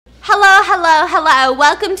Hello.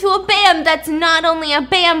 Welcome to a BAM that's not only a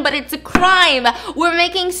BAM, but it's a crime. We're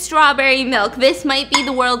making strawberry milk. This might be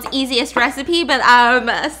the world's easiest recipe, but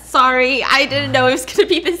sorry, I didn't know it was gonna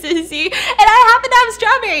be this easy. And I happen to have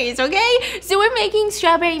strawberries, okay? So we're making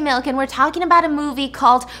strawberry milk and we're talking about a movie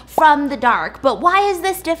called From the Dark. But why is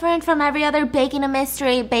this different from every other Bacon a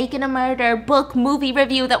Mystery, Bacon a Murder, book, movie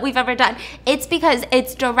review that we've ever done? It's because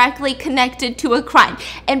it's directly connected to a crime.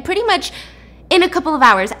 And pretty much in a couple of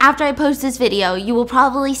hours after I post this video, you will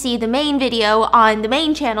probably see the main video on the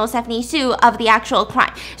main channel, Stephanie Sue, of the actual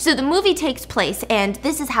crime. So the movie takes place, and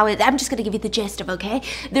this is how I'm just gonna give you the gist of, okay?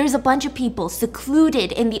 There's a bunch of people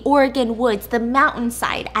secluded in the Oregon woods, the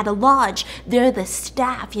mountainside, at a lodge. They're the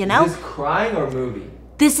staff, you know? Is this crime or movie?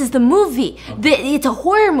 This is the movie. It's a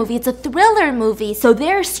horror movie. It's a thriller movie. So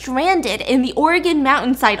they're stranded in the Oregon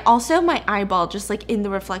mountainside. Also, my eyeball just like in the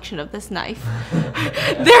reflection of this knife.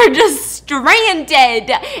 They're just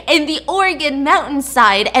stranded in the Oregon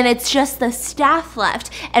mountainside, and it's just the staff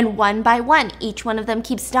left. And one by one, each one of them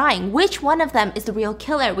keeps dying. Which one of them is the real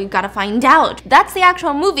killer? We've got to find out. That's the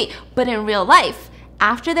actual movie. But in real life,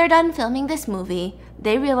 after they're done filming this movie,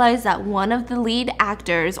 they realize that one of the lead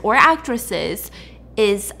actors or actresses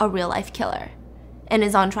is a real-life killer and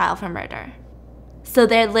is on trial for murder. So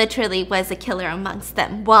there literally was a killer amongst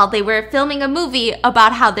them while they were filming a movie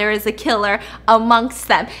about how there is a killer amongst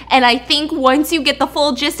them. And I think once you get the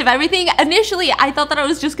full gist of everything, initially I thought that I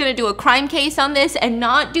was just gonna do a crime case on this and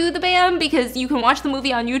not do the BAM, because you can watch the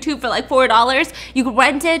movie on YouTube for like $4. You can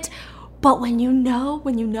rent it. But when you know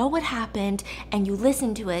what happened and you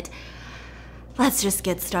listen to it, let's just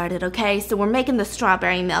get started, okay? So we're making the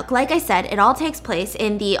strawberry milk. Like I said, it all takes place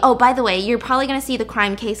in the, oh, by the way, you're probably gonna see the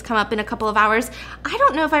crime case come up in a couple of hours. I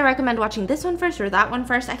don't know if I recommend watching this one first or that one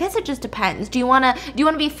first. I guess it just depends. Do you wanna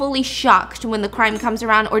be fully shocked when the crime comes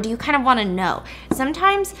around, or do you kind of wanna know?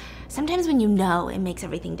 Sometimes when you know, it makes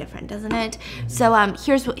everything different, doesn't it? So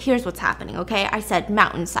here's what's happening, okay? I said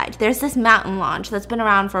mountainside. There's this mountain lodge that's been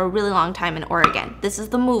around for a really long time in Oregon. This is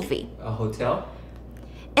the movie. A hotel?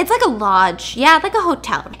 It's like a lodge, yeah, like a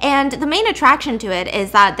hotel. And the main attraction to it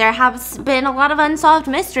is that there has been a lot of unsolved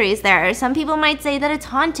mysteries there. Some people might say that it's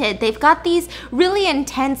haunted. They've got these really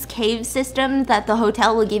intense cave systems that the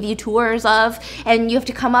hotel will give you tours of, and you have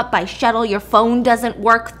to come up by shuttle. Your phone doesn't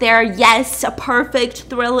work there. Yes, a perfect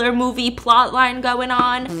thriller movie plot line going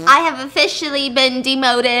on. I have officially been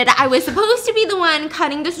demoted. I was supposed to be the one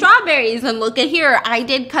cutting the strawberries, and look at here, I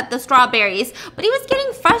did cut the strawberries, but he was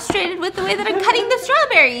getting frustrated with the way that I'm cutting the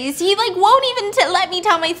strawberries. He like won't even let me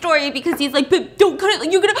tell my story because he's like, but don't cut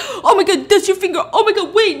it, you're gonna, oh my god, that's your finger, oh my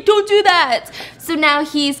god, wait, don't do that. So now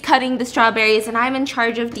he's cutting the strawberries and I'm in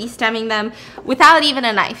charge of de-stemming them without even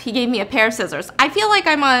a knife. He gave me a pair of scissors. I feel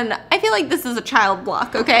like this is a child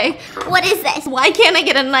block, okay? What is this? Why can't I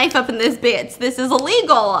get a knife up in this bitch? This is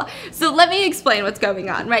illegal. So let me explain what's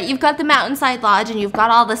going on, right? You've got the mountainside lodge and you've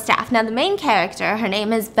got all the staff. Now the main character, her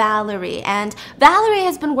name is Valerie, and Valerie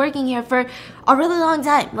has been working here for a really long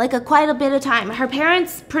time, like quite a bit of time. Her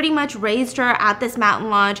parents pretty much raised her at this mountain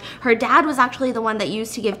lodge. Her dad was actually the one that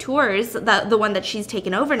used to give tours, the one that she's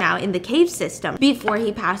taken over now in the cave system, before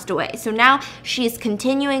he passed away. So now she's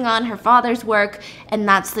continuing on her father's work, and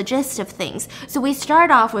that's the gist of things. So we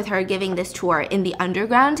start off with her giving this tour in the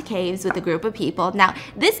underground caves with a group of people. Now,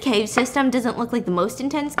 this cave system doesn't look like the most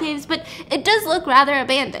intense caves, but it does look rather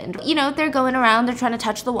abandoned. You know, they're going around, they're trying to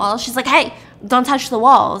touch the walls. She's like, hey, don't touch the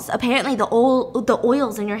walls. Apparently the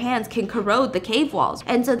oils in your hands can corrode the cave walls.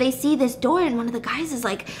 And so they see this door, and one of the guys is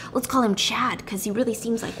like, let's call him Chad, because he really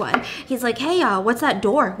seems like one. He's like, hey, what's that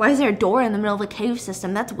door? Why is there a door in the middle of a cave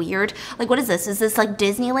system? That's weird. Like, what is this? Is this like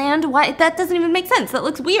Disneyland? Why? That doesn't even make sense. That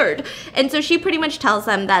looks weird. And so she pretty much tells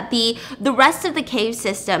them that the rest of the cave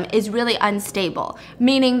system is really unstable,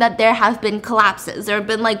 meaning that there have been collapses. There have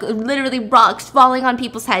been like literally rocks falling on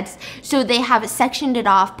people's heads. So they have sectioned it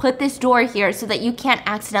off, put this door here so that you can't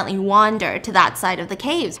accidentally wander to that side of the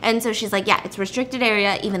caves. And so she's like, yeah, it's restricted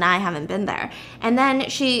area, even I haven't been there. And then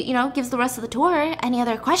she, you know, gives the rest of the tour. Any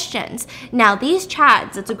other questions? Now these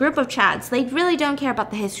Chads, it's a group of Chads, they really don't care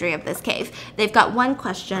about the history of this cave. They've got one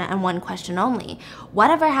question and one question only.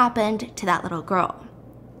 Whatever happened to that little girl?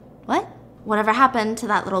 What? Whatever happened to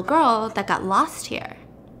that little girl that got lost here?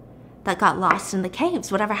 That got lost in the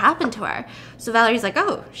caves? Whatever happened to her? So Valerie's like,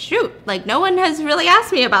 oh, shoot. Like, no one has really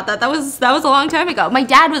asked me about that. That was a long time ago. My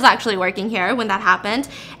dad was actually working here when that happened.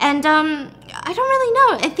 And, I don't really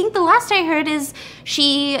know. I think the last I heard is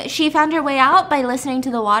she found her way out by listening to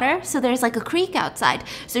the water. So there's like a creek outside.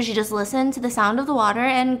 So she just listened to the sound of the water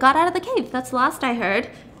and got out of the cave. That's the last I heard.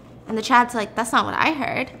 And the Chad's like, that's not what I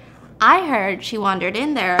heard. I heard she wandered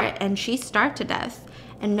in there and she starved to death.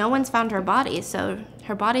 and no one's found her body, so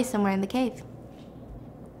her body's somewhere in the cave.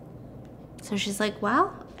 So she's like,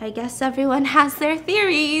 well, I guess everyone has their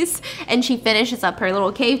theories. And she finishes up her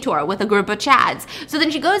little cave tour with a group of Chads. So then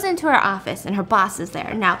she goes into her office and her boss is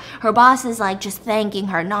there. Now, her boss is like just thanking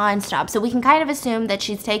her nonstop. So we can kind of assume that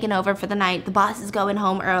she's taken over for the night. The boss is going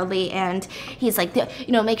home early and he's like,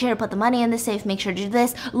 you know, make sure to put the money in the safe, make sure to do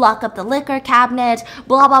this, lock up the liquor cabinet,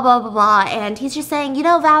 blah, blah, blah, blah, blah. And he's just saying, you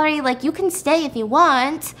know, Valerie, like you can stay if you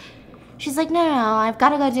want. She's like, no, I've got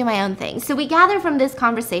to go do my own thing. So we gather from this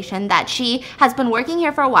conversation that she has been working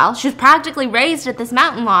here for a while. She's practically raised at this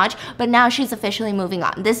mountain lodge, but now she's officially moving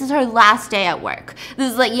on. This is her last day at work.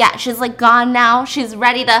 This is like, yeah, she's like gone now. She's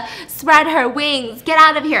ready to spread her wings, get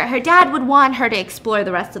out of here. Her dad would want her to explore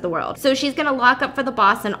the rest of the world. So she's going to lock up for the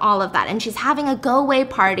boss and all of that. And she's having a go-away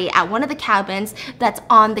party at one of the cabins that's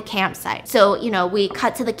on the campsite. So, you know, we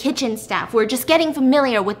cut to the kitchen staff. We're just getting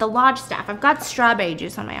familiar with the lodge staff. I've got strawberry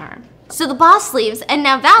juice on my arm. So the boss leaves, and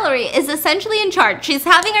now Valerie is essentially in charge. She's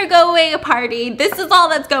having her go-away party. This is all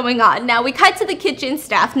that's going on. Now we cut to the kitchen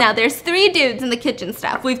staff. Now there's 3 dudes in the kitchen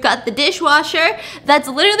staff. We've got the dishwasher. That's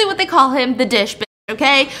literally what they call him, the dish bitch.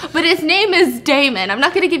 Okay, but his name is Damon. I'm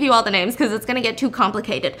not going to give you all the names because it's going to get too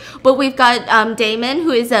complicated. But we've got Damon,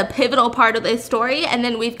 who is a pivotal part of this story, and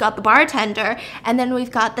then we've got the bartender, and then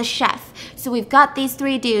we've got the chef. So we've got these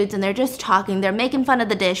 3 dudes, and they're just talking. They're making fun of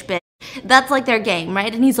the dish bitch. That's like their game,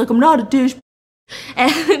 right? And he's like, I'm not a dish.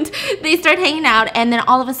 And they start hanging out, and then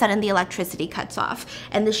all of a sudden the electricity cuts off.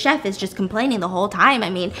 And the chef is just complaining the whole time. I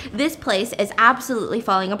mean, this place is absolutely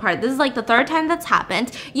falling apart. This is like the 3rd time that's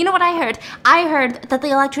happened. You know what I heard? I heard that the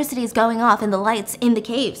electricity is going off and the lights in the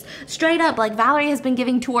caves. Straight up, like Valerie has been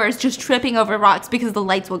giving tours just tripping over rocks because the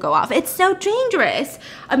lights will go off. It's so dangerous.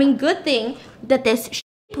 I mean, good thing that this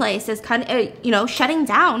place is kind of, you know, shutting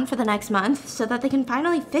down for the next month so that they can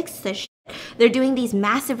finally fix this shit. They're doing these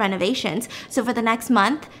massive renovations. So for the next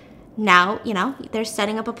month, now, you know, they're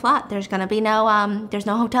setting up a plot. There's going to be there's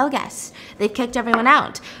no hotel guests. They've kicked everyone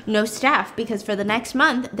out. No staff, because for the next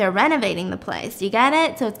month, they're renovating the place. You get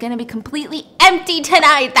it? So it's going to be completely empty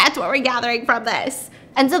tonight. That's what we're gathering from this.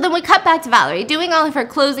 And so then we cut back to Valerie doing all of her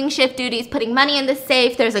closing shift duties, putting money in the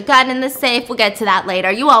safe. There's a gun in the safe. We'll get to that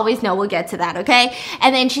later. You always know we'll get to that, okay?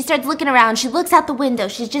 And then she starts looking around. She looks out the window.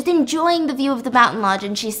 She's just enjoying the view of the mountain lodge,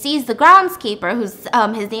 and she sees the groundskeeper, who's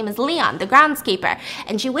his name is Leon, the groundskeeper,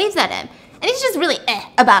 and she waves at him. And he's just really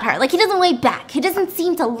about her. Like, he doesn't wave back. He doesn't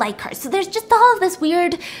seem to like her. So there's just all of this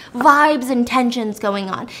weird vibes and tensions going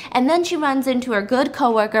on. And then she runs into her good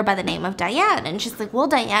coworker by the name of Diane. And she's like, well,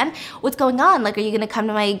 Diane, what's going on? Like, are you going to come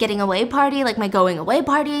to my getting away party? Like, my going away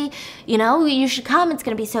party? You know, you should come. It's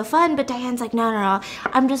going to be so fun. But Diane's like, no.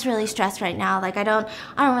 I'm just really stressed right now. Like, I don't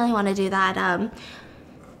really want to do that.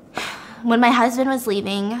 When my husband was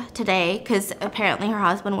leaving today, because apparently her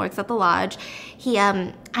husband works at the lodge,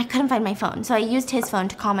 I couldn't find my phone. So I used his phone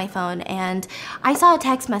to call my phone, and I saw a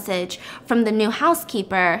text message from the new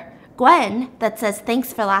housekeeper, Gwen, that says,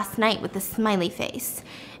 thanks for last night, with a smiley face.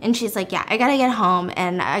 And she's like, yeah, I gotta get home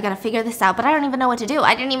and I gotta figure this out, but I don't even know what to do.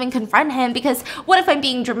 I didn't even confront him because what if I'm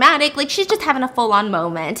being dramatic? Like, she's just having a full-on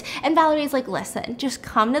moment. And Valerie's like, listen, just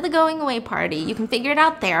come to the going away party. You can figure it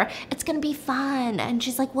out there. It's gonna be fun. And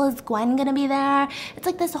she's like, well, is Gwen gonna be there? It's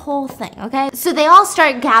like this whole thing, okay? So they all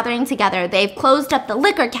start gathering together. They've closed up the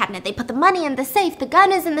liquor cabinet. They put the money in the safe. The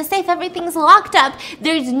gun is in the safe. Everything's locked up.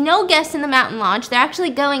 There's no guests in the mountain lodge. They're actually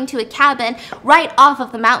going to a cabin right off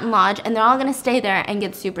of the mountain lodge, and they're all gonna stay there and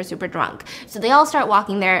get super drunk. So they all start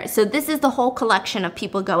walking there. So this is the whole collection of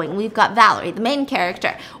people going. We've got Valerie, the main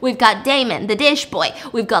character. We've got Damon, the dish boy.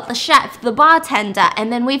 We've got the chef, the bartender. And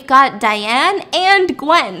then we've got Diane and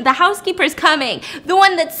Gwen. The housekeeper's coming. The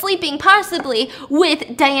one that's sleeping possibly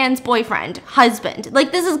with Diane's boyfriend, husband.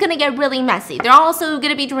 Like, this is gonna get really messy. They're also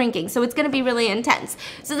gonna be drinking, so it's gonna be really intense.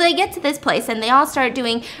 So they get to this place and they all start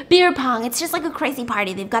doing beer pong. It's just like a crazy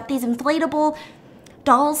party. They've got these inflatable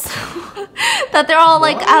dolls that they're all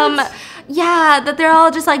like that they're all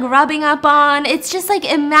just like rubbing up on. It's just like,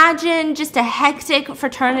 imagine just a hectic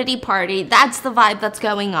fraternity party. That's the vibe that's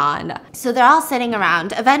going on. So they're all sitting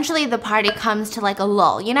around. Eventually the party comes to like a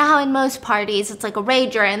lull. You know how in most parties it's like a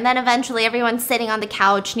rager, and then eventually everyone's sitting on the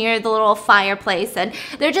couch near the little fireplace and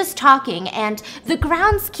they're just talking, and the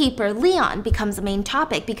groundskeeper Leon becomes the main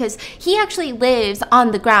topic because he actually lives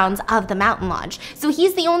on the grounds of the mountain lodge. So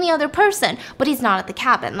he's the only other person, but he's not at the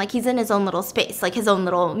cabin. Like, he's in his own little space, like his own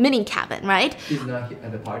little mini cabin, right? He's not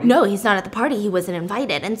at the party? No, he's not at the party. He wasn't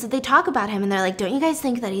invited. And so they talk about him and they're like, don't you guys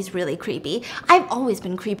think that he's really creepy? I've always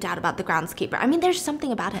been creeped out about the groundskeeper. I mean, there's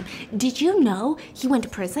something about him. Did you know he went to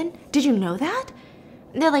prison? Did you know that?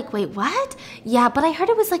 They're like, wait, what? Yeah, but I heard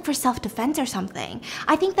it was like for self-defense or something.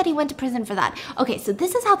 I think that he went to prison for that. Okay, so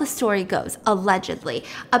this is how the story goes, allegedly.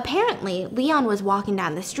 Apparently, Leon was walking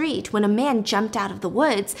down the street when a man jumped out of the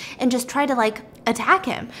woods and just tried to like attack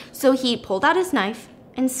him. So he pulled out his knife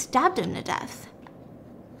and stabbed him to death.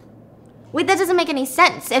 Wait, that doesn't make any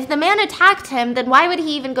sense. If the man attacked him, then why would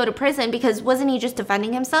he even go to prison? Because wasn't he just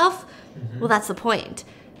defending himself? Well, that's the point.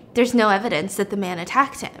 There's no evidence that the man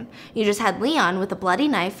attacked him. You just had Leon with a bloody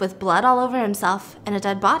knife with blood all over himself and a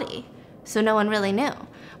dead body. So no one really knew.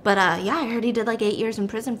 But yeah, I heard he did like 8 years in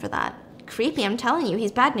prison for that. Creepy, I'm telling you,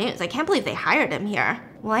 he's bad news. I can't believe they hired him here.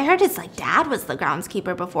 Well, I heard his like dad was the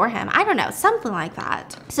groundskeeper before him. I don't know, something like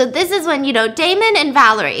that. So this is when, you know, Damon and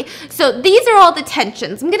Valerie. So these are all the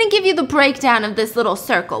tensions. I'm gonna give you the breakdown of this little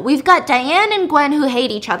circle. We've got Diane and Gwen who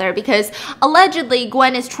hate each other because allegedly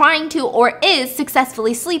Gwen is trying to or is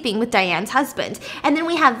successfully sleeping with Diane's husband. And then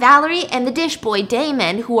we have Valerie and the dish boy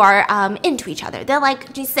Damon who are into each other. They're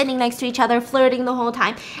like just sitting next to each other, flirting the whole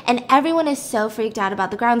time. And everyone is so freaked out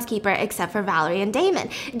about the groundskeeper except for Valerie and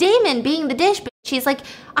Damon. Damon being the dish boy, she's like,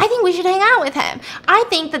 I think we should hang out with him. I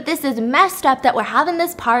think that this is messed up that we're having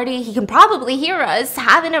this party. He can probably hear us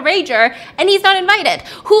having a rager, and he's not invited.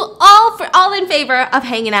 Who all in favor of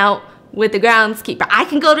hanging out with the groundskeeper? I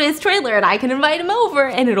can go to his trailer and I can invite him over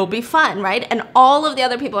and it'll be fun, right? And all of the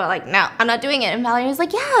other people are like, no, I'm not doing it. And Valerie was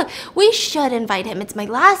like, yeah, we should invite him. It's my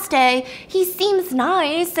last day. He seems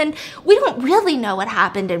nice. And we don't really know what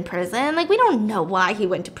happened in prison. Like, we don't know why he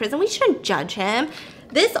went to prison. We shouldn't judge him.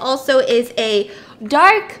 This also is a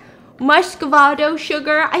dark muscovado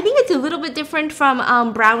sugar. I think it's a little bit different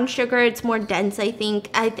from brown sugar. It's more dense, I think.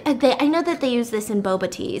 I know that they use this in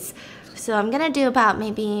boba teas. So I'm gonna do about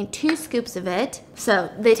maybe 2 scoops of it.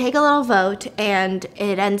 So they take a little vote and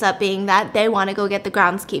it ends up being that they want to go get the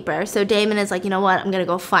groundskeeper. So Damon is like, you know what, I'm gonna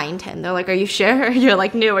go find him. They're like, are you sure? You're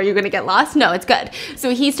like, no, are you gonna get lost? No, it's good.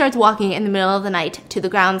 So he starts walking in the middle of the night to the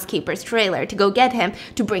groundskeeper's trailer to go get him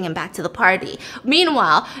to bring him back to the party.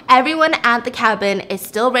 Meanwhile, everyone at the cabin is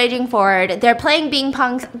still raging forward. They're playing beer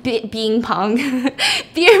pong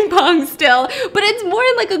still, but it's more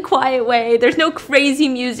in like a quiet way. There's no crazy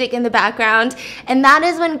music in the background. And that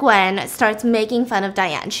is when Gwen starts making fun of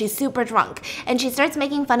Diane. She's super drunk. And she starts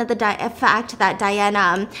making fun of the fact that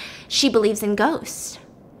Diane, she believes in ghosts.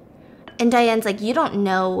 And Diane's like, you don't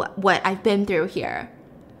know what I've been through here.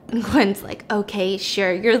 And Gwen's like, okay,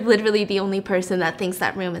 sure. You're literally the only person that thinks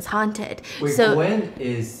that room is haunted. Wait, so Gwen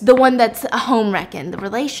is the one that's a home wrecking, the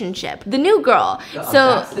relationship, the new girl.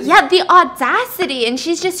 Audacity? Yeah, the audacity. And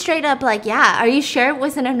she's just straight up like, yeah, are you sure it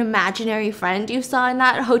wasn't an imaginary friend you saw in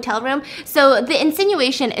that hotel room? So the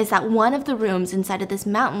insinuation is that one of the rooms inside of this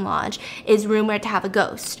mountain lodge is rumored to have a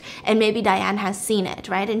ghost. And maybe Diane has seen it,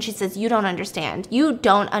 right? And she says, you don't understand. You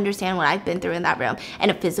don't understand what I've been through in that room.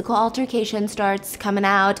 And a physical altercation starts coming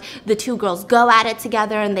out. The 2 girls go at it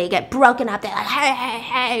together and they get broken up. They're like, hey, hey,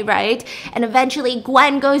 hey, right? And eventually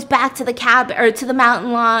Gwen goes back to the cabin or to the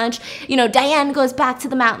mountain lodge. You know, Diane goes back to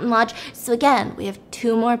the mountain lodge. So again, we have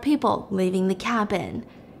 2 more people leaving the cabin.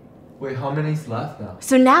 Wait, how many's left now?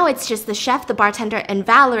 So now it's just the chef, the bartender, and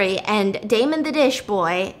Valerie, and Damon the dish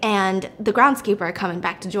boy, and the groundskeeper are coming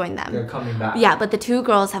back to join them. They're coming back. Yeah, but the 2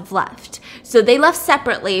 girls have left. So they left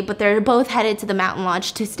separately, but they're both headed to the mountain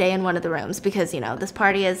lodge to stay in one of the rooms because, you know, this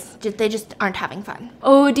party is, they just aren't having fun.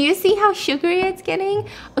 Oh, do you see how sugary it's getting?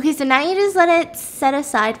 Okay, so now you just let it set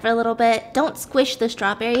aside for a little bit. Don't squish the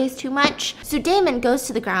strawberries too much. So Damon goes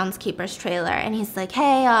to the groundskeeper's trailer, and he's like,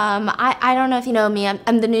 hey, I don't know if you know me.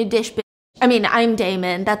 I'm the new dish I'm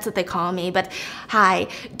Damon. That's what they call me. But hi,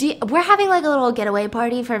 we're having like a little getaway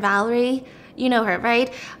party for Valerie. You know her,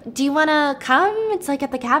 right? Do you want to come? It's like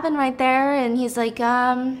at the cabin right there. And he's like,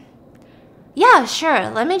 yeah, sure.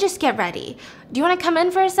 Let me just get ready. Do you want to come in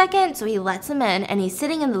for a second? So he lets him in and he's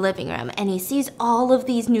sitting in the living room and he sees all of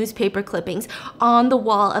these newspaper clippings on the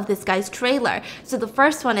wall of this guy's trailer. So the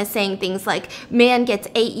first one is saying things like, man gets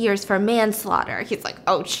 8 years for manslaughter. He's like,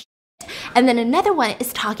 oh, And then another one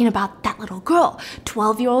is talking about that little girl.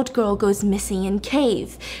 12-year-old girl goes missing in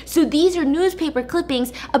cave. So these are newspaper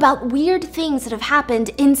clippings about weird things that have happened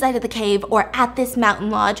inside of the cave or at this mountain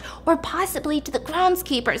lodge or possibly to the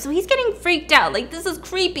groundskeeper. So he's getting freaked out. Like, this is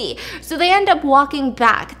creepy. So they end up walking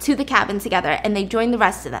back to the cabin together and they join the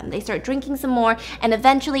rest of them. They start drinking some more and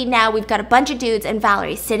eventually now we've got a bunch of dudes and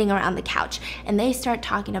Valerie sitting around the couch and they start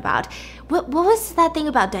talking about, what was that thing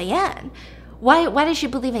about Diane? Why does she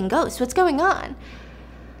believe in ghosts? What's going on?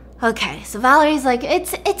 Okay, so Valerie's like,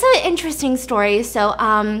 it's an interesting story. So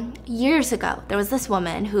years ago, there was this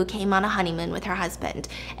woman who came on a honeymoon with her husband,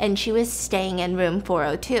 and she was staying in room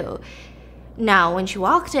 402. Now, when she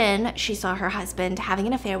walked in, she saw her husband having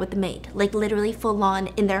an affair with the maid, like literally full on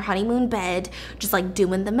in their honeymoon bed, just like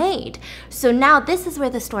doing the maid. So now this is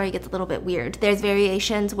where the story gets a little bit weird. There's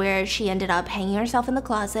variations where she ended up hanging herself in the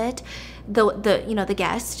closet, the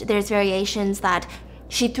guest. There's variations that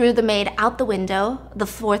she threw the maid out the window, the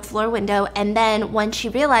 4th floor window, and then when she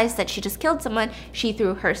realized that she just killed someone, she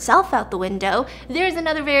threw herself out the window. There's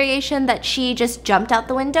another variation that she just jumped out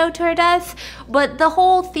the window to her death, but the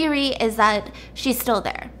whole theory is that she's still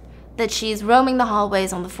there, that she's roaming the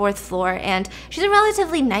hallways on the 4th floor, and she's a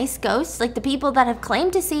relatively nice ghost. Like, the people that have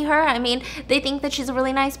claimed to see her, I mean, they think that she's a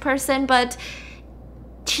really nice person, but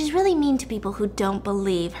she's really mean to people who don't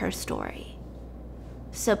believe her story.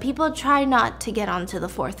 So people try not to get onto the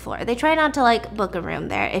 4th floor. They try not to, like, book a room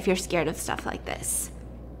there if you're scared of stuff like this.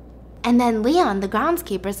 And then Leon, the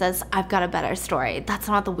groundskeeper, says, I've got a better story. That's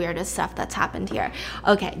not the weirdest stuff that's happened here.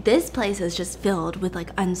 Okay, this place is just filled with, like,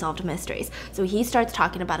 unsolved mysteries. So he starts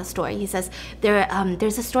talking about a story. He says,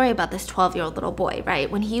 there's a story about this 12-year-old little boy,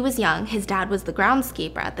 right? When he was young, his dad was the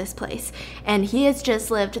groundskeeper at this place. And he has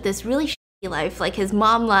just lived this really life. Like, his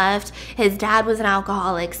mom left, his dad was an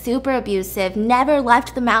alcoholic, super abusive, never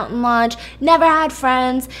left the mountain lodge, never had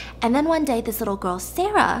friends. And then one day this little girl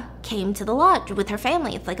Sarah came to the lodge with her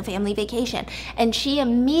family. It's like a family vacation, and she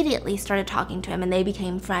immediately started talking to him and they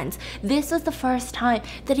became friends. This was the first time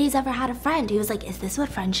that he's ever had a friend. He was like, is this what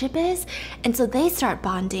friendship is? And so they start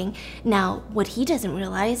bonding. Now what he doesn't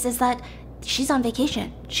realize is that she's on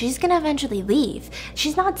vacation. She's gonna eventually leave.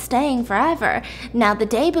 She's not staying forever. Now, the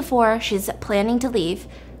day before she's planning to leave,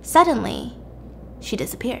 suddenly she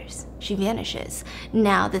disappears. She vanishes.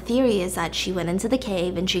 Now, the theory is that she went into the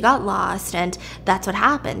cave and she got lost, and that's what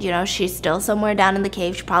happened. You know, she's still somewhere down in the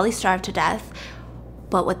cave. She probably starved to death.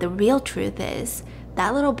 But what the real truth is,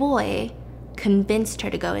 that little boy convinced her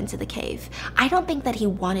to go into the cave. I don't think that he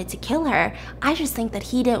wanted to kill her. I just think that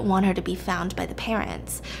he didn't want her to be found by the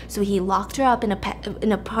parents. So he locked her up in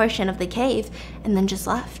a portion of the cave and then just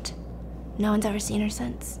left. No one's ever seen her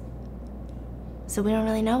since. So we don't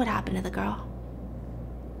really know what happened to the girl.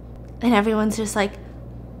 And everyone's just like,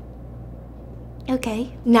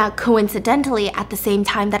 okay. Now, coincidentally, at the same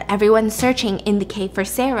time that everyone's searching in the cave for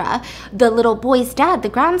Sarah, the little boy's dad, the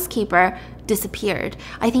groundskeeper, disappeared.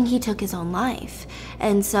 I think he took his own life.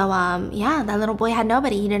 And so, yeah, that little boy had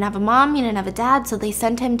nobody. He didn't have a mom, he didn't have a dad, so they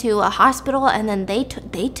sent him to a hospital, and then they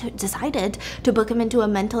decided to book him into a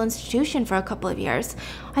mental institution for a couple of years.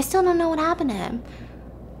 I still don't know what happened to him.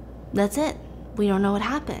 That's it. We don't know what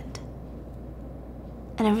happened.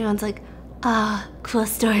 And everyone's like, cool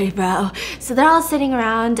story, bro. So they're all sitting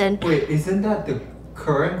around and... Wait, isn't that the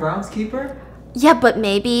current groundskeeper? Yeah, but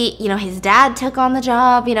maybe, his dad took on the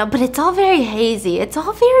job, but it's all very hazy. It's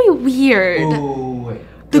all very weird. Oh, wait.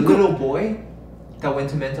 The little boy that went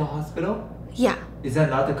to mental hospital? Yeah. Is that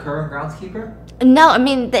not the current groundskeeper? No, I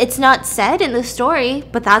mean, it's not said in the story,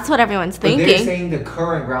 but that's what everyone's thinking. But they're saying the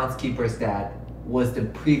current groundskeeper's dad was the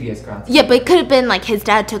previous groundskeeper. Yeah, but it could have been like his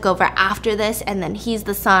dad took over after this, and then he's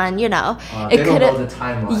the son, They it don't could know the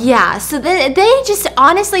timeline. Yeah, so they just,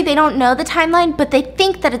 honestly, they don't know the timeline, but they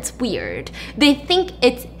think that it's weird. They think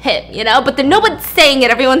it's him, but then no one's saying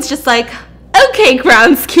it. Everyone's just like, okay,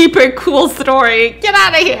 groundskeeper, cool story. Get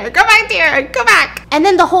out of here. Go back here. Go back. And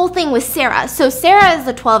then the whole thing with Sarah. So Sarah is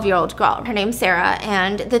a 12-year-old girl. Her name's Sarah.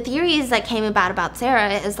 And the theories that came about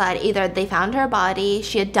Sarah is that either they found her body,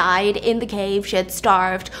 she had died in the cave, she had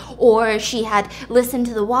starved, or she had listened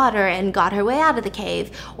to the water and got her way out of the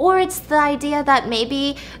cave. Or it's the idea that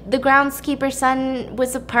maybe the groundskeeper's son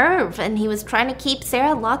was a perv and he was trying to keep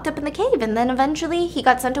Sarah locked up in the cave. And then eventually he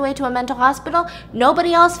got sent away to a mental hospital.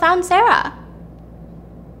 Nobody else found Sarah.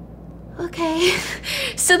 Okay.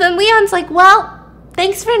 So then Leon's like, well,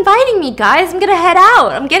 thanks for inviting me, guys. I'm gonna head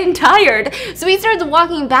out. I'm getting tired. So he starts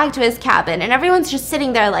walking back to his cabin, and everyone's just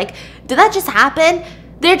sitting there like, did that just happen?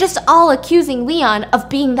 They're just all accusing Leon of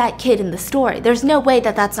being that kid in the story. There's no way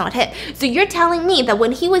that that's not him. So you're telling me that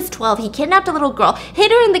when he was 12, he kidnapped a little girl,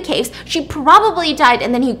 hid her in the caves, she probably died,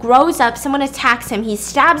 and then he grows up, someone attacks him, he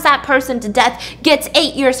stabs that person to death, gets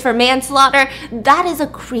 8 years for manslaughter? That is a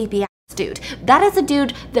creepy dude. That is a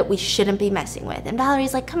dude that we shouldn't be messing with. And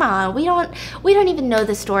Valerie's like, come on, we don't even know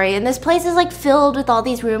the story, and this place is like filled with all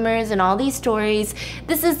these rumors and all these stories.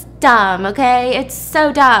 This is dumb, okay? It's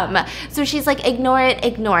so dumb. So she's like, ignore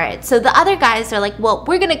it. So the other guys are like, well,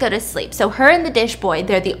 we're gonna go to sleep. So her and the dish boy,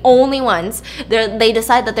 they're the only ones. They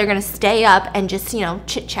decide that they're gonna stay up and just,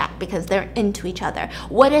 chit chat because they're into each other.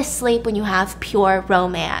 What is sleep when you have pure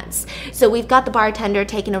romance? So we've got the bartender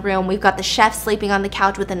taking a room, we've got the chef sleeping on the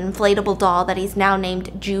couch with an inflatable inflatable doll that he's now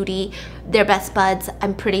named Judy. They're best buds.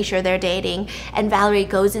 I'm pretty sure they're dating. And Valerie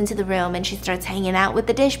goes into the room and she starts hanging out with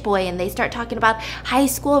the dish boy, and they start talking about high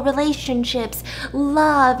school relationships,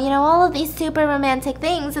 love, you know, all of these super romantic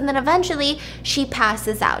things. And then eventually she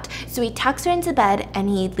passes out. So he tucks her into bed and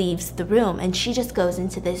he leaves the room, and she just goes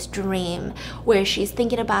into this dream where she's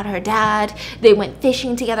thinking about her dad. They went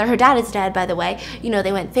fishing together. Her dad is dead, by the way. You know,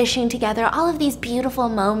 they went fishing together, all of these beautiful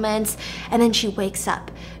moments. And then she wakes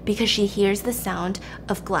up because she hears the sound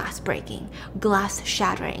of glass breaking, glass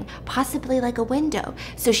shattering, possibly like a window.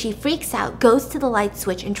 So she freaks out, goes to the light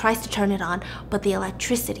switch and tries to turn it on, but the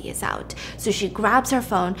electricity is out. So she grabs her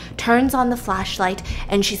phone, turns on the flashlight,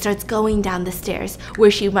 and she starts going down the stairs,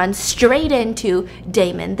 where she runs straight into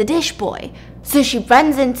Damon, the dish boy. So she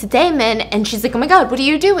runs into Damon and she's like, oh my God, what are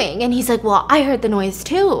you doing? And he's like, well, I heard the noise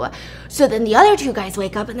too. So then the other two guys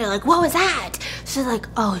wake up and they're like, what was that? So they're like,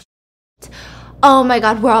 oh my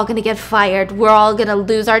God, we're all gonna get fired. We're all gonna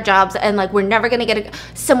lose our jobs, and like we're never gonna get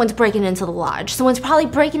someone's breaking into the lodge. Someone's probably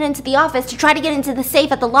breaking into the office to try to get into the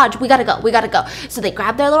safe at the lodge. We gotta go. So they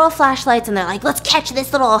grab their little flashlights and they're like, let's catch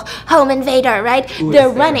this little home invader, right? They're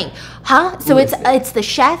running. Huh? So it's the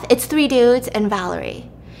chef, it's 3 dudes and Valerie.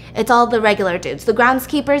 It's all the regular dudes. The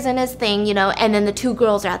groundskeeper's in his thing, you know, and then the 2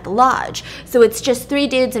 girls are at the lodge. So it's just 3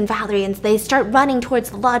 dudes and Valerie, and they start running towards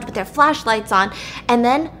the lodge with their flashlights on, and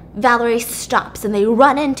then Valerie stops and they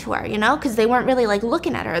run into her, you know, because they weren't really like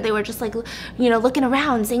looking at her. They were just like, you know, looking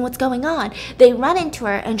around, seeing what's going on. They run into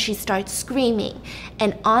her and she starts screaming.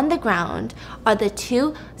 And on the ground are the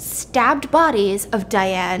 2 stabbed bodies of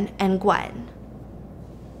Diane and Gwen.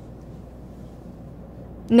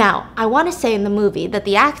 Now, I want to say in the movie that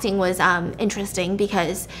the acting was interesting,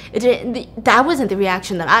 because that wasn't the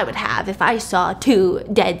reaction that I would have if I saw 2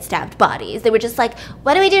 dead, stabbed bodies. They were just like,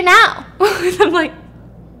 what do we do now? I'm like,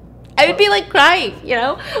 I would be like crying, you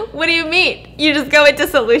know? What do you mean? You just go into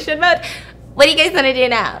solution mode? What do you guys want to do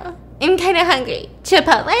now? I'm kind of hungry.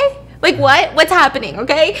 Chipotle? Like what? What's happening,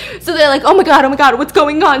 okay? So they're like, oh my God, what's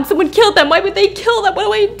going on? Someone killed them. Why would they kill them? What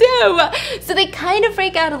do I do? So they kind of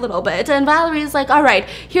freak out a little bit. And Valerie's like, all right,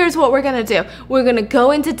 here's what we're going to do. We're going to go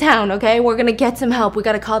into town, okay? We're going to get some help. We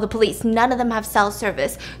got to call the police. None of them have cell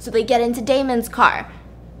service. So they get into Damon's car.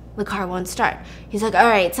 The car won't start. He's like, all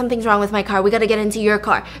right, something's wrong with my car. We got to get into your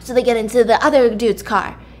car. So they get into the other dude's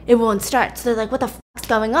car. It won't start. So they're like, what the fuck's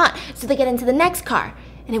going on? So they get into the next car.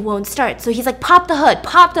 And it won't start. So he's like, pop the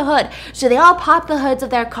hood. So they all pop the hoods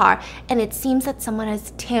of their car, and it seems that someone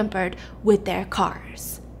has tampered with their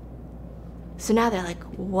cars. So now they're like,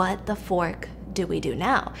 what the fork do we do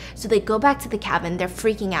now? So they go back to the cabin. They're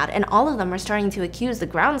freaking out, and all of them are starting to accuse the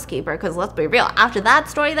groundskeeper, because let's be real, after that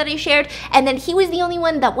story that he shared, and then he was the only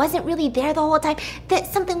one that wasn't really there the whole time, that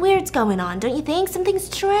something weird's going on, don't you think? Something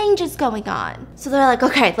strange is going on. So they're like,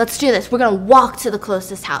 okay, let's do this. We're gonna walk to the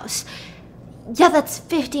closest house. Yeah, that's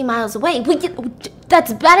 50 miles away.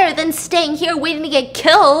 That's better than staying here waiting to get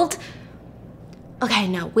killed. Okay,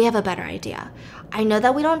 no, we have a better idea. I know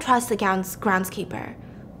that we don't trust the groundskeeper,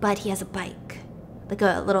 but he has a bike. Like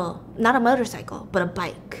a little, not a motorcycle, but a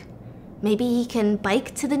bike. Maybe he can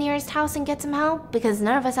bike to the nearest house and get some help, because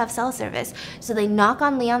none of us have cell service. So they knock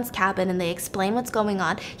on Leon's cabin and they explain what's going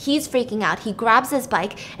on. He's freaking out. He grabs his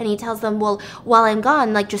bike and he tells them, well, while I'm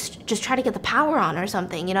gone, like just try to get the power on or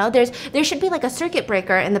something, you know? There should be like a circuit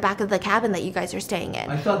breaker in the back of the cabin that you guys are staying in.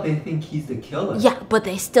 I thought they think he's the killer. Yeah, but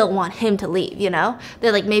they still want him to leave, you know?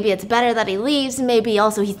 They're like, maybe it's better that he leaves, maybe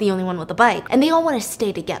also he's the only one with a bike. And they all want to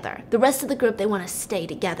stay together. The rest of the group, they want to stay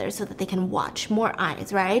together so that they can watch more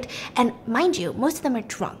eyes, right? And mind you, most of them are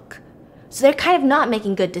drunk. So they're kind of not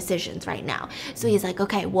making good decisions right now. So he's like,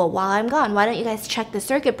 okay, well, while I'm gone, why don't you guys check the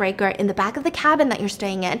circuit breaker in the back of the cabin that you're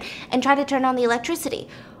staying in and try to turn on the electricity?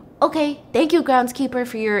 Okay, thank you, groundskeeper,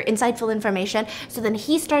 for your insightful information. So then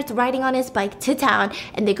he starts riding on his bike to town,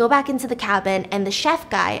 and they go back into the cabin, and the chef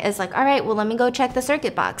guy is like, all right, well, let me go check the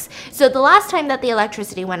circuit box. So the last time that the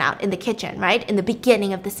electricity went out in the kitchen, right, in the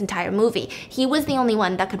beginning of this entire movie, he was the only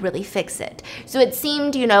one that could really fix it. So it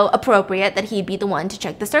seemed, you know, appropriate that he'd be the one to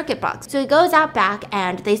check the circuit box. So he goes out back,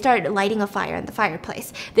 and they start lighting a fire in the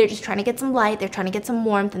fireplace. They're just trying to get some light, they're trying to get some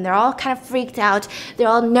warmth, and they're all kind of freaked out, they're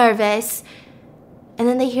all nervous. And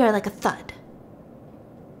then they hear like a thud.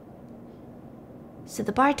 So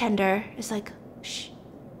the bartender is like, shh,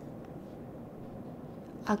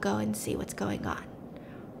 I'll go and see what's going on.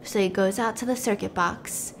 So he goes out to the circuit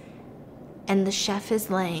box, and the chef is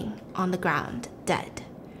laying on the ground, dead.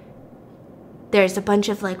 There's a bunch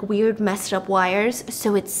of like weird messed up wires,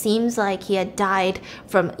 so it seems like he had died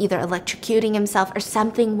from either electrocuting himself or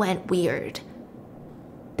something went weird.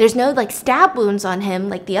 There's no like stab wounds on him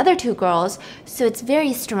like the other two girls, so it's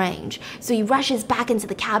very strange. So he rushes back into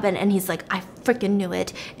the cabin and he's like, I freaking knew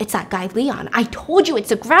it. It's that guy Leon. I told you it's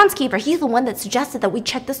the groundskeeper. He's the one that suggested that we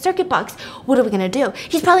check the circuit box. What are we gonna do?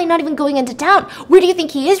 He's probably not even going into town. Where do you think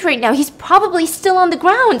he is right now? He's probably still on the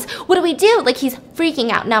grounds. What do we do? Like, he's freaking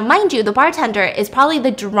out. Now, mind you, the bartender is probably the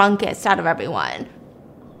drunkest out of everyone.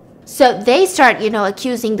 So they start,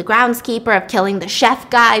 accusing the groundskeeper of killing the chef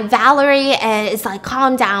guy, Valerie, and it's like,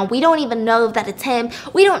 calm down. We don't even know that it's him.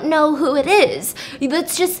 We don't know who it is.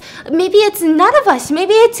 Maybe it's none of us.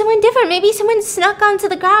 Maybe it's someone different. Maybe someone snuck onto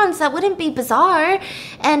the grounds. That wouldn't be bizarre.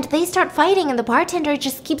 And they start fighting, and the bartender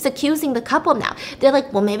just keeps accusing the couple now. They're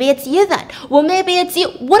like, well, maybe it's you then. Well, maybe it's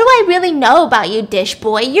you. What do I really know about you, dish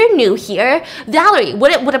boy? You're new here. Valerie,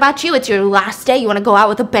 what about you? It's your last day. You want to go out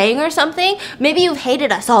with a bang or something? Maybe you've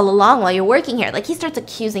hated us all along while you're working here. Like, he starts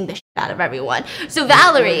accusing the shit out of everyone. So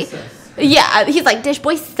Valerie, yeah, he's like, dish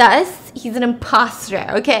boy sus. He's an imposter,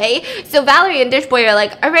 okay? So Valerie and dish boy are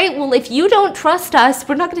like, all right, well, if you don't trust us,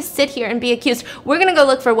 we're not going to sit here and be accused. We're going to go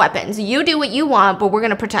look for weapons. You do what you want, but we're going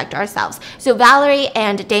to protect ourselves. So Valerie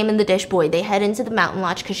and Damon the dish boy, they head into the mountain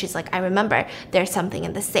lodge because she's like, I remember there's something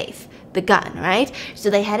in the safe. The gun, right? So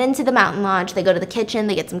they head into the mountain lodge, they go to the kitchen,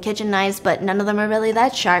 they get some kitchen knives, but none of them are really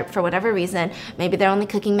that sharp for whatever reason. Maybe they're only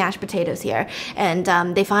cooking mashed potatoes here. And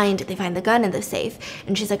they find the gun in the safe.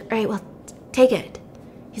 And she's like, all right, well, take it.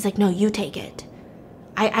 He's like, no, you take it.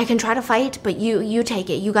 I can try to fight, but you take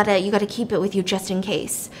it. You gotta keep it with you just in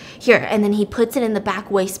case. Here, and then he puts it in the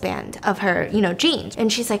back waistband of her, jeans.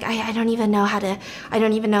 And she's like, I don't even know how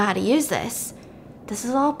to use this. This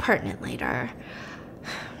is all pertinent later.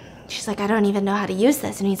 She's like, I don't even know how to use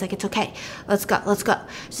this. And he's like, it's okay. Let's go.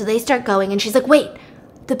 So they start going, and she's like, wait,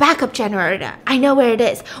 the backup generator. I know where it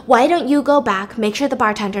is. Why don't you go back, make sure the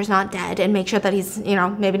bartender's not dead, and make sure that he's,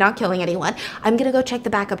 maybe not killing anyone. I'm going to go check the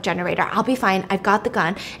backup generator. I'll be fine. I've got the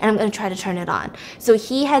gun, and I'm going to try to turn it on. So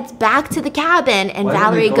he heads back to the cabin, and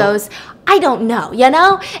Valerie goes, I don't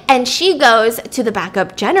know, And she goes to the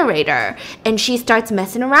backup generator, and she starts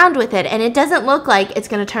messing around with it, and it doesn't look like it's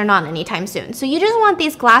going to turn on anytime soon. So you just want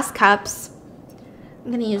these glass cups.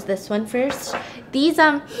 I'm going to use this one first. These,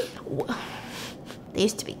 they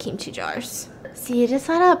used to be kimchi jars. So you just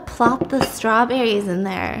want to plop the strawberries in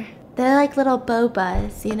there. They're like little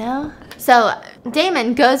bobas, So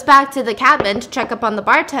Damon goes back to the cabin to check up on the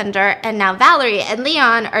bartender, and now Valerie and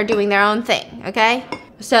Leon are doing their own thing, okay?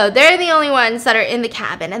 So they're the only ones that are in the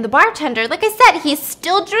cabin. And the bartender, like I said, he's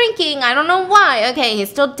still drinking. I don't know why. Okay,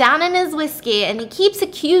 he's still down in his whiskey, and he keeps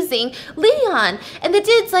accusing Leon. And the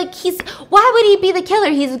dude's like, why would he be the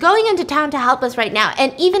killer? He's going into town to help us right now.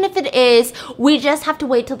 And even if it is, we just have to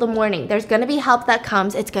wait till the morning. There's going to be help that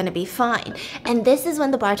comes. It's going to be fine. And this is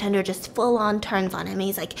when the bartender just full on turns on him.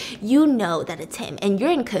 He's like, you know that it's him, and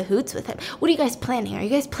you're in cahoots with him. What are you guys planning? Are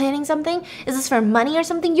you guys planning something? Is this for money or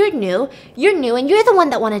something? You're new, and you're the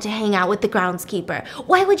one that wanted to hang out with the groundskeeper.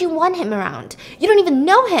 Why would you want him around? You don't even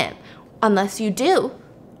know him. Unless you do.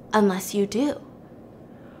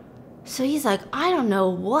 So he's like, I don't know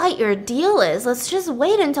what your deal is. Let's just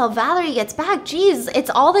wait until Valerie gets back. Jeez, it's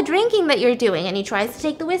all the drinking that you're doing. And he tries to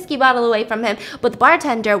take the whiskey bottle away from him, but the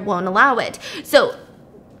bartender won't allow it. So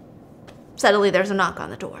suddenly there's a knock on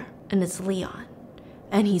the door, and it's Leon.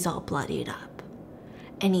 And he's all bloodied up.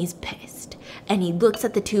 And he's pissed. And he looks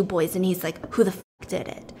at the two boys, and he's like, who the f*** did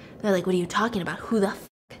it? They're like, what are you talking about? Who the f***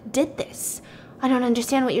 did this? I don't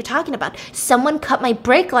understand what you're talking about. Someone cut my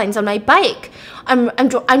brake lines on my bike. I'm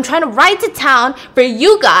trying to ride to town for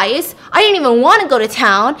you guys. I didn't even want to go to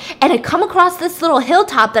town, and I come across this little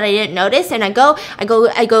hilltop that I didn't notice, and I go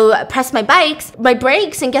press my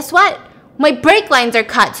brakes, and guess what? My brake lines are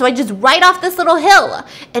cut, so I just ride off this little hill.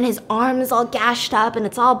 And his arm is all gashed up, and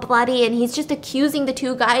it's all bloody, and he's just accusing the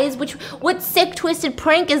two guys. What sick, twisted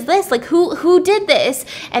prank is this? Like, who did this?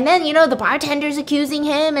 And then, the bartender's accusing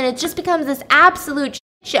him, and it just becomes this absolute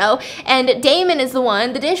show. And Damon is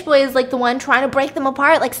the dish boy is like the one trying to break them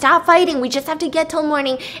apart. Like, stop fighting. We just have to get till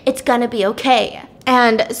morning. It's gonna be okay.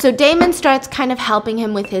 And so Damon starts kind of helping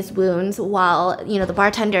him with his wounds while, the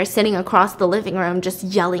bartender is sitting across the living room just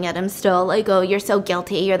yelling at him still, like, oh, you're so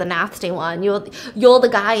guilty, you're the nasty one, you're the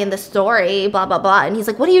guy in the story, blah, blah, blah. And he's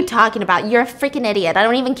like, what are you talking about? You're a freaking idiot. I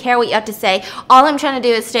don't even care what you have to say. All I'm trying to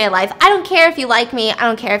do is stay alive. I don't care if you like me. I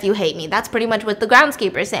don't care if you hate me. That's pretty much what the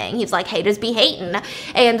groundskeeper is saying. He's like, haters be hating.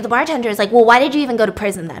 And the bartender is like, well, why did you even go to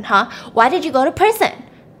prison then, huh? Why did you go to prison?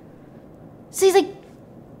 So he's like,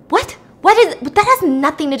 what? That has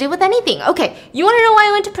nothing to do with anything. Okay, you want to know why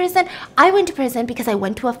I went to prison? I went to prison because I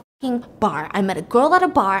went to a bar. I met a girl at a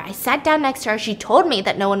bar. I sat down next to her. She told me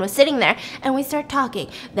that no one was sitting there, and we start talking.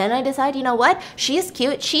 Then I decide, you know what? She's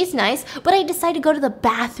cute. She's nice. But I decide to go to the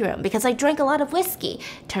bathroom because I drank a lot of whiskey.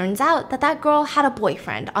 Turns out that girl had a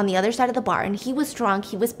boyfriend on the other side of the bar, and he was drunk.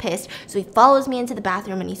 He was pissed. So he follows me into the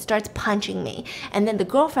bathroom, and he starts punching me. And then the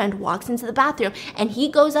girlfriend walks into the bathroom, and he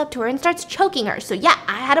goes up to her and starts choking her. So yeah,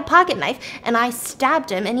 I had a pocket knife, and I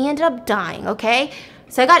stabbed him, and he ended up dying, okay?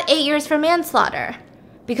 So I got 8 years for manslaughter.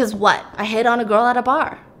 Because what? I hit on a girl at a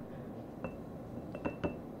bar.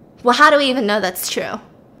 Well, how do we even know that's true?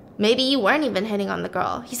 Maybe you weren't even hitting on the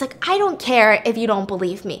girl. He's like, I don't care if you don't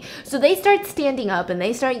believe me. So they start standing up and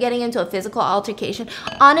they start getting into a physical altercation.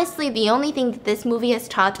 Honestly, the only thing that this movie has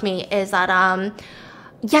taught me is that,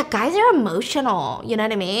 yeah, guys are emotional. You know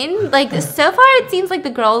what I mean? Like, so far it seems like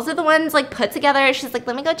the girls are the ones, like, put together. She's like,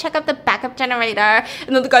 let me go check out the backup generator.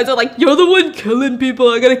 And then the guys are like, you're the one killing people.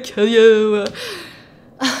 I gotta kill you.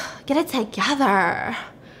 Get it together.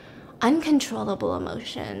 Uncontrollable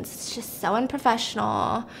emotions. It's just so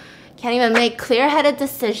unprofessional. Can't even make clear-headed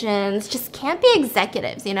decisions. Just can't be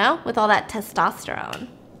executives, you know? With all that testosterone.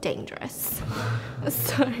 Dangerous.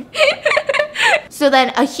 Sorry. So then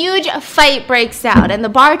a huge fight breaks out and the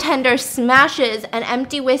bartender smashes an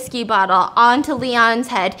empty whiskey bottle onto Leon's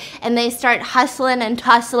head and they start hustling and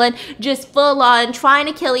tussling, just full on trying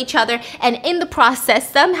to kill each other, and in the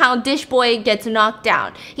process somehow Dish Boy gets knocked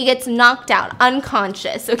down. He gets knocked out,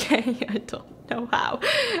 unconscious, okay? I don't know how.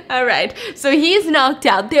 All right, so he's knocked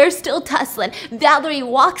out. They're still tussling. Valerie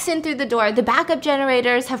walks in through the door. The backup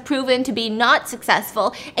generators have proven to be not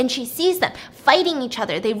successful, and she sees them fighting each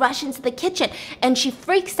other. They rush into the kitchen, and she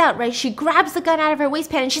freaks out, right? She grabs the gun out of her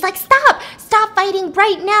waistband, and she's like, stop! Stop fighting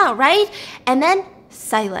right now, right? And then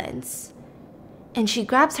silence. And she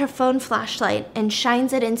grabs her phone flashlight and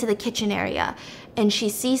shines it into the kitchen area, and she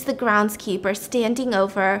sees the groundskeeper standing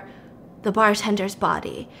over the bartender's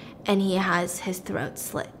body, and he has his throat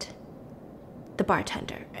slit. The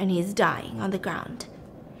bartender, and he's dying on the ground.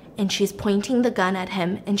 And she's pointing the gun at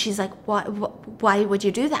him, and she's like, why would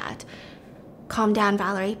you do that? Calm down,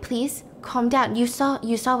 Valerie, please. Calm down. You saw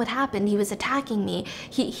what happened. He was attacking me.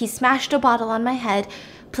 He smashed a bottle on my head.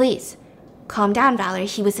 Please, calm down, Valerie.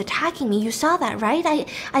 He was attacking me. You saw that, right?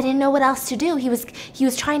 I didn't know what else to do. He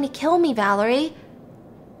was trying to kill me, Valerie.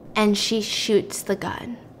 And she shoots the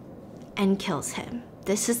gun and kills him.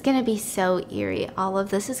 This is going to be so eerie. All of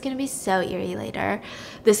this is going to be so eerie later.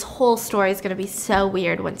 This whole story is going to be so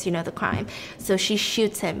weird once you know the crime. So she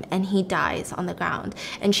shoots him and he dies on the ground.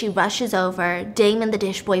 And she rushes over. Damon, the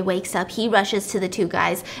dish boy, wakes up. He rushes to the two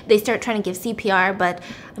guys. They start trying to give CPR, but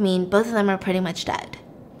I mean, both of them are pretty much dead.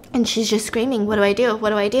 And she's just screaming, what do I do? What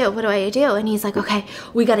do I do? What do I do? And he's like, okay,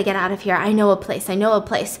 we got to get out of here. I know a place. I know a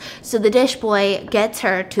place. So the dish boy gets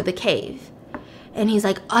her to the cave. And he's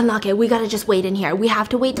like, unlock it. We got to just wait in here. We have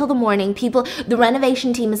to wait till the morning. The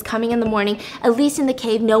renovation team is coming in the morning. At least in the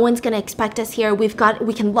cave, no one's going to expect us here. We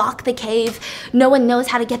can lock the cave. No one knows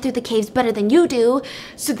how to get through the caves better than you do.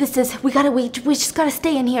 So we got to wait. We just got to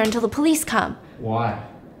stay in here until the police come. Why?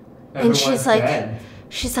 And she's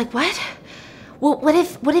like, what? Well, what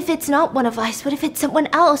if it's not one of us? What if it's someone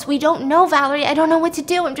else? We don't know, Valerie. I don't know what to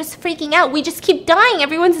do. I'm just freaking out. We just keep dying.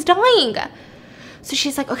 Everyone's dying. So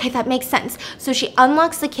she's like, okay, that makes sense. So she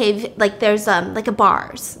unlocks the cave, like there's like a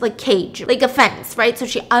bars, like cage, like a fence, right? So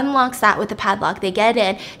she unlocks that with a padlock. They get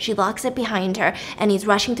in, she locks it behind her, and he's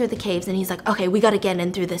rushing through the caves, and he's like, okay, we gotta get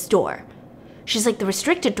in through this door. She's like, the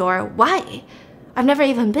restricted door? Why? I've never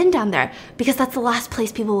even been down there, because that's the last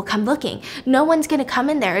place people will come looking. No one's gonna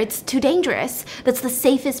come in there. It's too dangerous. That's the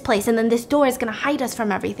safest place, and then this door is gonna hide us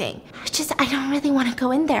from everything. I don't really want to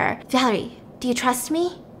go in there. Valerie, do you trust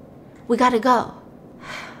me? We gotta go.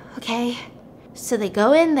 Okay, so they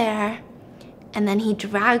go in there, and then he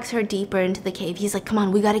drags her deeper into the cave. He's like, come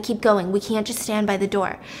on, we gotta keep going. We can't just stand by the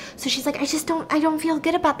door. So she's like, I don't feel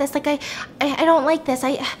good about this. Like, I don't like this.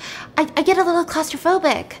 I get a little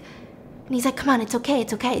claustrophobic. And he's like, come on, it's okay,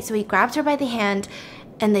 it's okay. So he grabs her by the hand,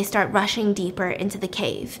 and they start rushing deeper into the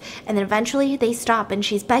cave. And then eventually they stop, and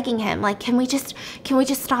she's begging him, like, can we just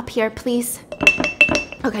stop here, please?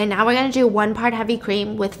 Okay, now we're gonna do 1 part heavy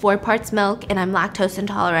cream with 4 parts milk, and I'm lactose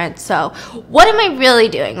intolerant, so what am I really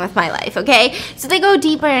doing with my life, okay? So they go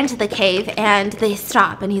deeper into the cave, and they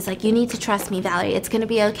stop, and he's like, you need to trust me, Valerie, it's gonna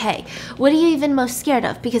be okay. What are you even most scared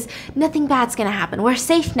of? Because nothing bad's gonna happen, we're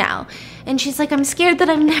safe now. And she's like, I'm scared that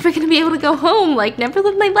I'm never gonna be able to go home, like, never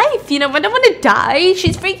live my life, you know, I don't wanna die.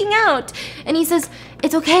 She's freaking out. And he says,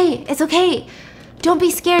 it's okay. Don't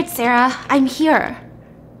be scared, Sarah, I'm here.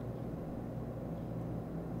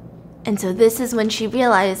 And so this is when she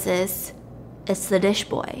realizes it's the dish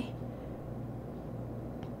boy.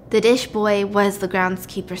 The dish boy was the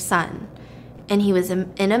groundskeeper's son, and he was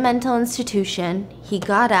in a mental institution. He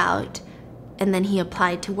got out, and then he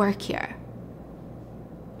applied to work here.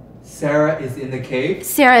 Sarah is in the cave?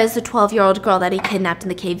 Sarah is the 12-year-old girl that he kidnapped in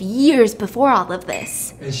the cave years before all of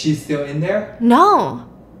this. And she's still in there? No.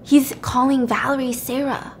 He's calling Valerie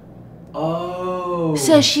Sarah. Oh.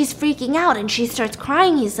 So she's freaking out and she starts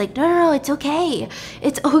crying. He's like, no, it's okay.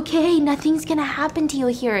 It's okay. Nothing's gonna happen to you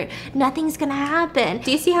here. Nothing's gonna happen.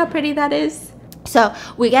 Do you see how pretty that is? So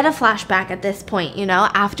we get a flashback at this point, you know,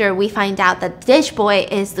 after we find out that Dish Boy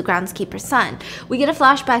is the groundskeeper's son. We get a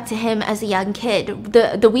flashback to him as a young kid,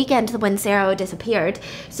 the weekend when Sarah disappeared.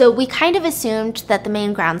 So we kind of assumed that the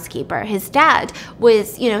main groundskeeper, his dad,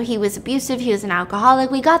 was, you know, he was abusive, he was an alcoholic.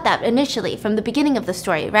 We got that initially from the beginning of the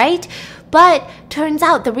story, right? But turns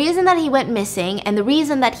out the reason that he went missing and the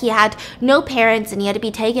reason that he had no parents and he had to be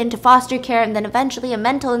taken to foster care and then eventually a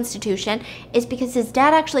mental institution is because his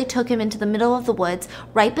dad actually took him into the middle of the woods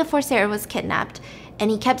right before Sarah was kidnapped, and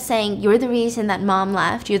he kept saying, you're the reason that mom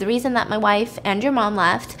left, you're the reason that my wife and your mom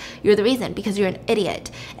left, you're the reason because you're an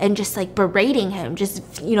idiot, and just like berating him,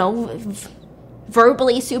 just, you know,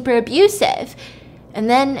 verbally super abusive. And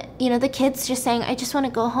then, you know, the kid's just saying, I just want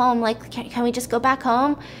to go home, like can we just go back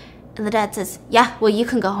home? And the dad says, yeah, well, you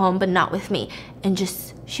can go home, but not with me, and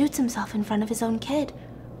just shoots himself in front of his own kid,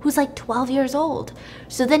 who's like 12 years old.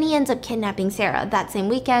 So then he ends up kidnapping Sarah that same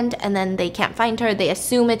weekend, and then they can't find her. They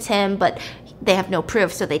assume it's him, but they have no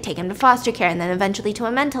proof, so they take him to foster care and then eventually to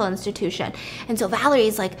a mental institution. And so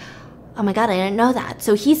Valerie's like, oh my God, I didn't know that.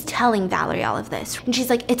 So he's telling Valerie all of this. And she's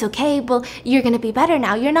like, it's okay, well, you're gonna be better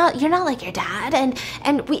now. You're not like your dad.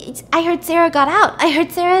 I heard Sarah got out. I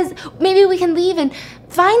heard maybe we can leave and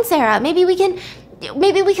find Sarah. Maybe we can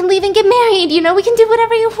leave and get married, you know, we can do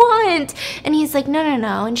whatever you want. And he's like,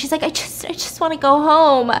 no. And she's like, I just want to go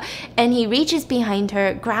home. And he reaches behind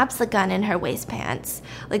her, grabs the gun in her waistpants,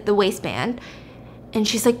 like the waistband. And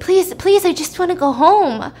she's like, please, I just want to go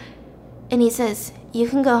home. And he says, you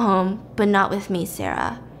can go home, but not with me,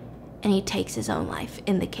 Sarah. And he takes his own life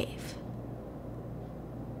in the cave.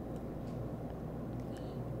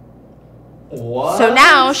 What? So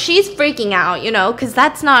now she's freaking out, you know, because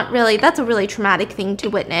that's a really traumatic thing to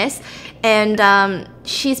witness. And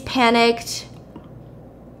she's panicked.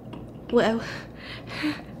 Well,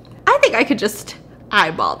 I think I could just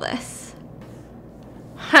eyeball this.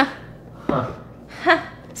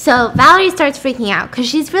 So Valerie starts freaking out because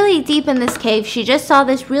she's really deep in this cave. She just saw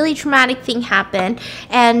this really traumatic thing happen.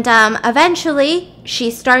 And eventually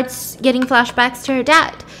she starts getting flashbacks to her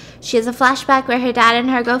dad. She has a flashback where her dad and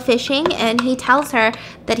her go fishing, and he tells her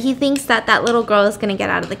that he thinks that little girl is going to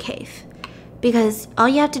get out of the cave. Because all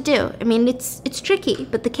you have to do, I mean, it's tricky,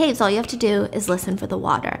 but the caves, all you have to do is listen for the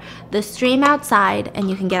water. The stream outside, and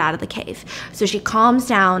you can get out of the cave. So she calms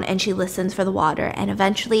down, and she listens for the water, and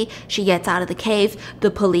eventually she gets out of the cave,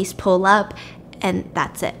 the police pull up, and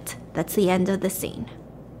that's it. That's the end of the scene.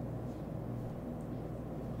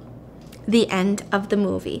 The end of the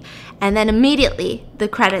movie. And then immediately the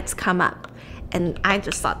credits come up, and I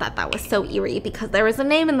just thought that was so eerie because there was a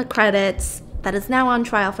name in the credits that is now on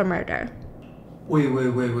trial for murder. Wait. What?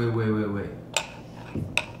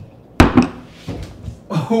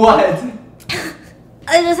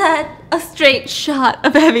 I just had a straight shot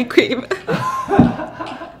of heavy cream.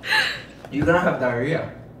 You're gonna have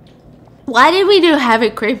diarrhea. Why did we do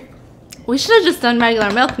heavy cream? We should have just done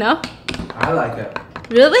regular milk, no? I like it.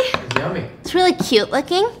 Really? It's yummy. It's really cute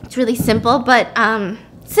looking. It's really simple, but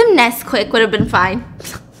some Nesquik would have been fine.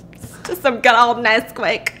 Just some good old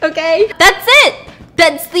Nesquik, okay? That's it.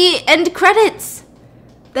 That's the end credits.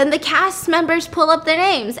 Then the cast members pull up their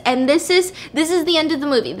names, and this is the end of the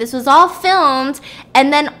movie. This was all filmed,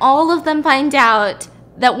 and then all of them find out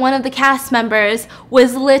that one of the cast members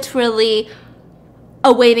was literally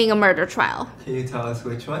awaiting a murder trial. Can you tell us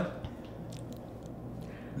which one?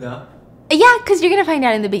 No? Yeah, because you're going to find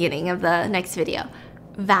out in the beginning of the next video.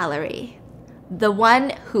 Valerie. The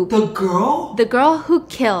one who... The girl? The girl who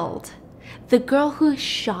killed. The girl who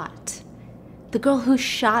shot. The girl who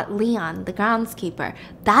shot Leon, the groundskeeper.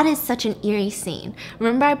 That is such an eerie scene.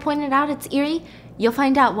 Remember I pointed out it's eerie? You'll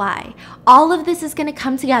find out why. All of this is going to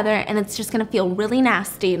come together, and it's just going to feel really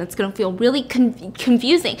nasty, and it's going to feel really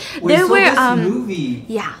confusing. Wait, so this movie,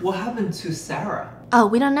 yeah. What happened to Sarah? Oh,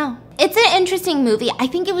 we don't know. It's an interesting movie. I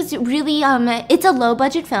think it was really, it's a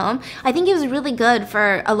low-budget film. I think it was really good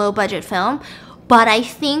for a low-budget film. But I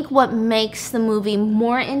think what makes the movie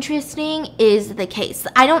more interesting is the case.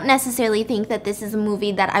 I don't necessarily think that this is a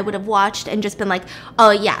movie that I would have watched and just been like, oh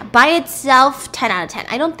yeah, by itself, 10 out of 10.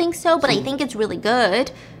 I don't think so, but I think it's really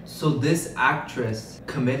good. So this actress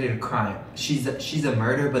committed a crime. She's a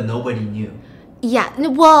murderer, but nobody knew. Yeah,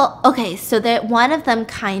 well, okay, so that one of them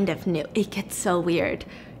kind of knew. It gets so weird.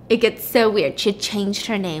 It gets so weird. She changed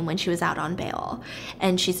her name when she was out on bail,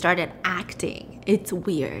 and she started acting. It's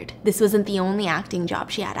weird. This wasn't the only acting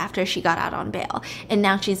job she had after she got out on bail, and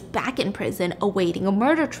now she's back in prison awaiting a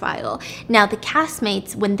murder trial. Now, the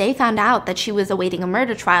castmates, when they found out that she was awaiting a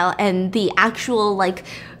murder trial and the actual, like,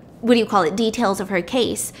 what do you call it, details of her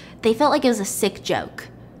case, they felt like it was a sick joke.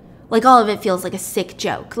 Like, all of it feels like a sick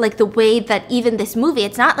joke. Like, the way that even this movie,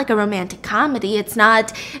 it's not like a romantic comedy. It's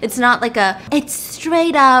not like it's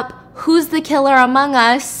straight up, who's the killer among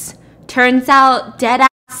us? Turns out, dead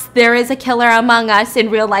ass, there is a killer among us in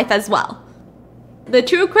real life as well. The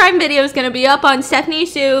true crime video is going to be up on Stephanie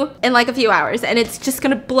Sue in like a few hours, and it's just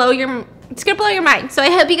going to blow your mind. So I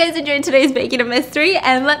hope you guys enjoyed today's Baking a Mystery,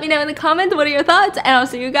 and let me know in the comments what are your thoughts, and I'll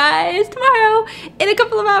see you guys tomorrow in a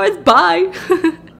couple of hours. Bye!